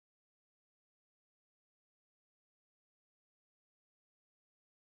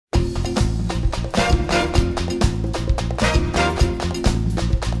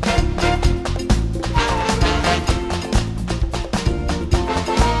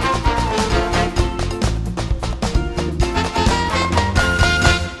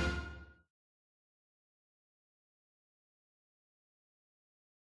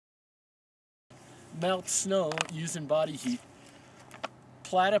melt snow using body heat.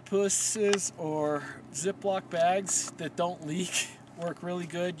 Platypuses or Ziploc bags that don't leak work really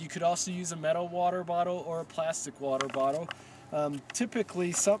good. You could also use a metal water bottle or a plastic water bottle.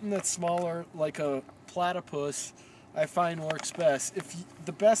 Typically something that's smaller like a platypus I find works best.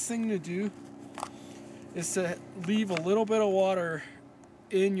 The best thing to do is to leave a little bit of water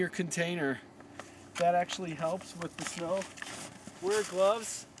in your container. That actually helps with the snow. Wear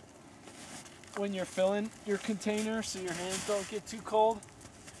gloves when you're filling your container so your hands don't get too cold.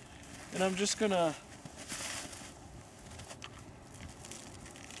 And I'm just gonna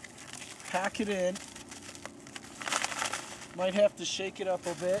pack it in. Might have to shake it up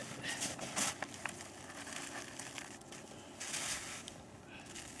a bit.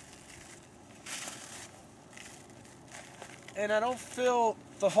 And I don't fill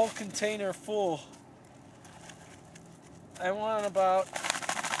the whole container full. I want about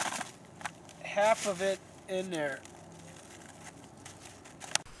half of it in there.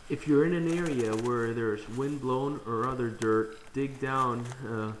 If you're in an area where there's wind-blown or other dirt, dig down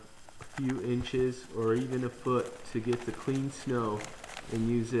a few inches or even a foot to get the clean snow and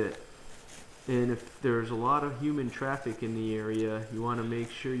use it. And if there's a lot of human traffic in the area, you want to make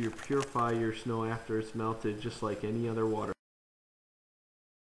sure you purify your snow after it's melted, just like any other water.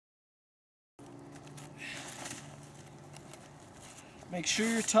 Make sure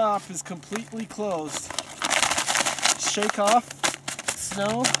your top is completely closed. Shake off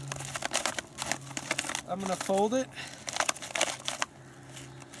snow. I'm going to fold it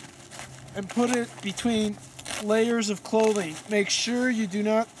and put it between layers of clothing. Make sure you do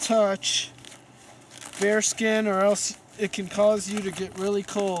not touch bare skin or else it can cause you to get really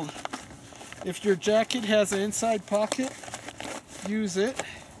cold. If your jacket has an inside pocket, use it.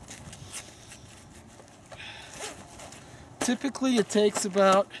 Typically it takes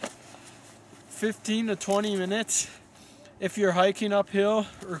about 15 to 20 minutes. If you're hiking uphill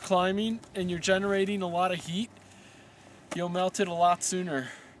or climbing and you're generating a lot of heat, you'll melt it a lot sooner.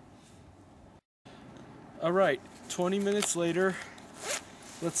 Alright, 20 minutes later,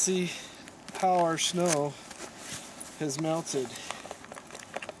 let's see how our snow has melted.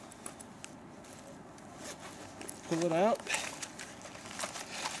 Pull it out.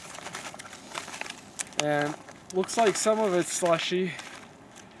 And looks like some of it's slushy,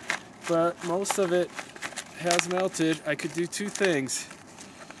 but most of it has melted. I could do two things.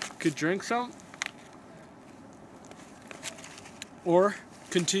 Could drink some, or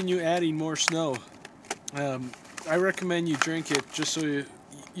continue adding more snow. I recommend you drink it just so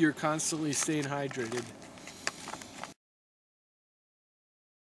you're constantly staying hydrated.